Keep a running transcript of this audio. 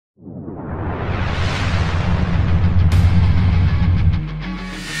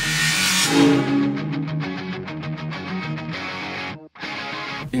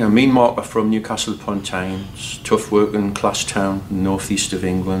know, me and Mark are from Newcastle upon Tyne, tough working class town in the northeast of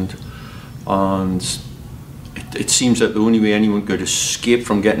England, and it seems that the only way anyone could escape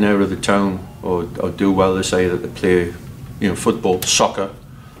from getting out of the town or do well is either to play, you know, football, soccer,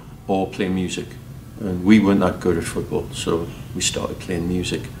 or play music. And we weren't that good at football, so we started playing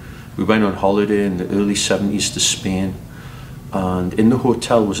music. We went on holiday in the early 70s to Spain, and in the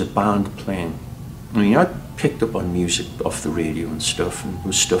hotel was a band playing. I mean, I picked up on music off the radio and stuff, and it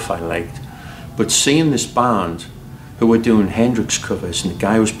was stuff I liked. But seeing this band who were doing Hendrix covers, and the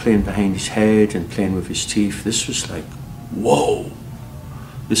guy was playing behind his head and playing with his teeth, this was like, whoa,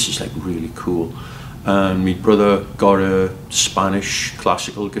 this is like really cool. And my brother got a Spanish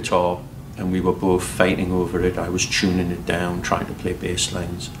classical guitar, and we were both fighting over it. I was tuning it down, trying to play bass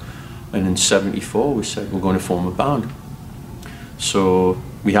lines. And in '74 we said, we're going to form a band. So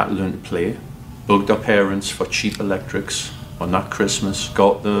we had to learn to play. Bugged our parents for cheap electrics on that Christmas,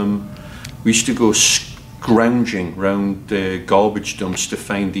 got them. We used to go scrounging round the garbage dumps to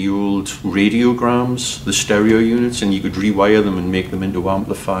find the old radiograms, the stereo units, and you could rewire them and make them into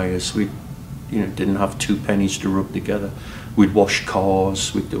amplifiers. We, you know, didn't have 2 pennies to rub together. We'd wash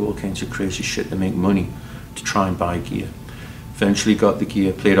cars, we'd do all kinds of crazy shit to make money to try and buy gear. Eventually got the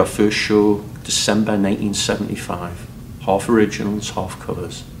gear, played our first show December 1975. Half originals, half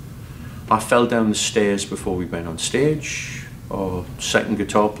covers. I fell down the stairs before we went on stage. Our second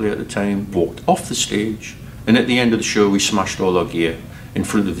guitar player at the time walked off the stage, and at the end of the show we smashed all our gear in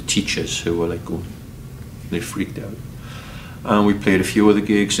front of the teachers, who were like going, they freaked out. And we played a few other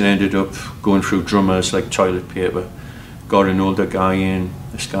gigs and ended up going through drummers like toilet paper. Got an older guy in,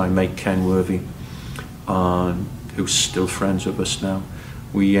 this guy Mike Kenworthy, and who's still friends with us now.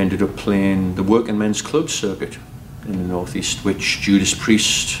 We ended up playing the working men's club circuit in the northeast, which Judas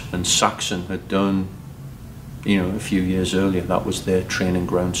Priest and Saxon had done, you know, a few years earlier. That was their training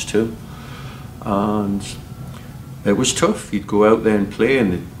grounds too. And it was tough. You'd go out there and play,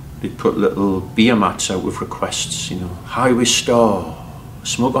 and they'd put little beer mats out with requests, you know, Highway Star,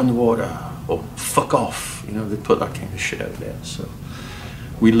 Smoke on the Water, or fuck off. You know, they'd put that kind of shit out there. So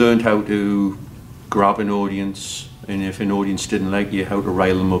we learned how to grab an audience, and if an audience didn't like you, how to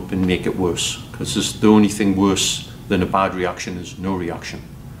rile them up and make it worse. Because the only thing worse than a bad reaction is no reaction.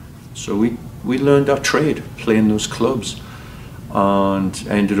 So we learned our trade, playing those clubs, and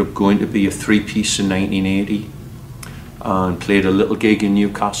ended up going to be a 3-piece in 1980, and played a little gig in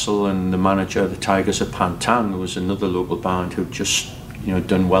Newcastle, and the manager of the Tigers of Pantang, who was another local band who'd just, you know,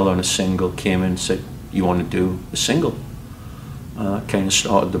 done well on a single, came in and said, you want to do a single? That kind of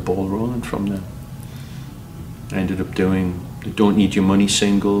started the ball rolling from there. I ended up doing the Don't Need Your Money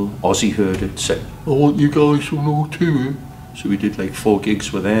single. Ozzy heard it, said, I want you guys to know too. So we did like 4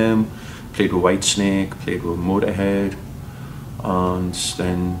 gigs with them, played with Whitesnake, played with Motorhead, and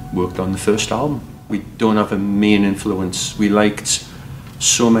then worked on the first album. We don't have a main influence. We liked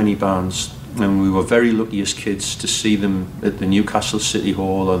so many bands, and we were very lucky as kids to see them at the Newcastle City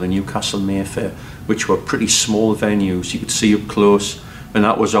Hall or the Newcastle Mayfair, which were pretty small venues. You could see up close, and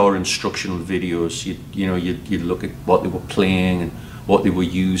that was our instructional videos. You'd look at what they were playing and what they were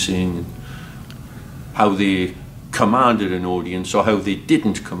using, and how they commanded an audience or how they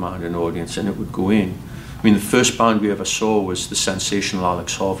didn't command an audience, and it would go in. I mean, the first band we ever saw was the sensational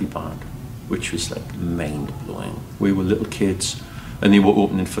Alex Harvey band, which was like mind-blowing. We were little kids, and they were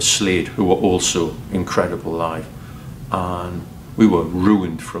opening for Slade, who were also incredible live, and we were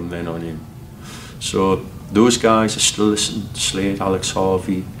ruined from then on in. So those guys are still listening to Slade, Alex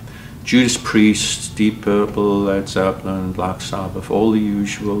Harvey, Judas Priest, Deep Purple, Led Zeppelin, Black Sabbath, all the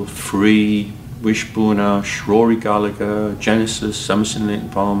usual, Free, Wishbone Ash, Rory Gallagher, Genesis, Emerson, Lake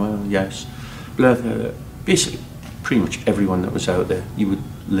and Palmer, yes, basically pretty much everyone that was out there, you would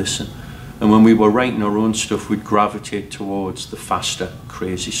listen. And when we were writing our own stuff, we'd gravitate towards the faster,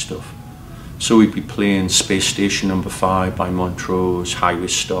 crazy stuff. So we'd be playing Space Station No. 5 by Montrose, Highway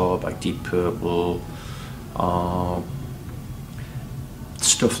Star by Deep Purple,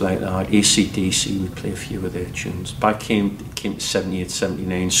 stuff like that. AC/DC, we'd play a few of their tunes. But it came to 78,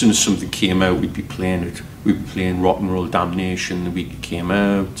 79. As soon as something came out, we'd be playing it. We'd be playing Rock and Roll Damnation the week it came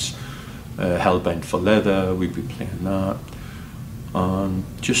out, Hellbent for Leather, we'd be playing that.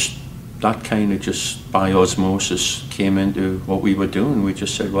 Just that kind of just by osmosis came into what we were doing. We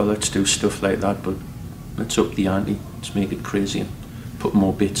just said, well, let's do stuff like that, but let's up the ante, let's make it crazy and put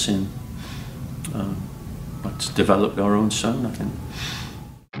more bits in. Let's develop our own sound, I think.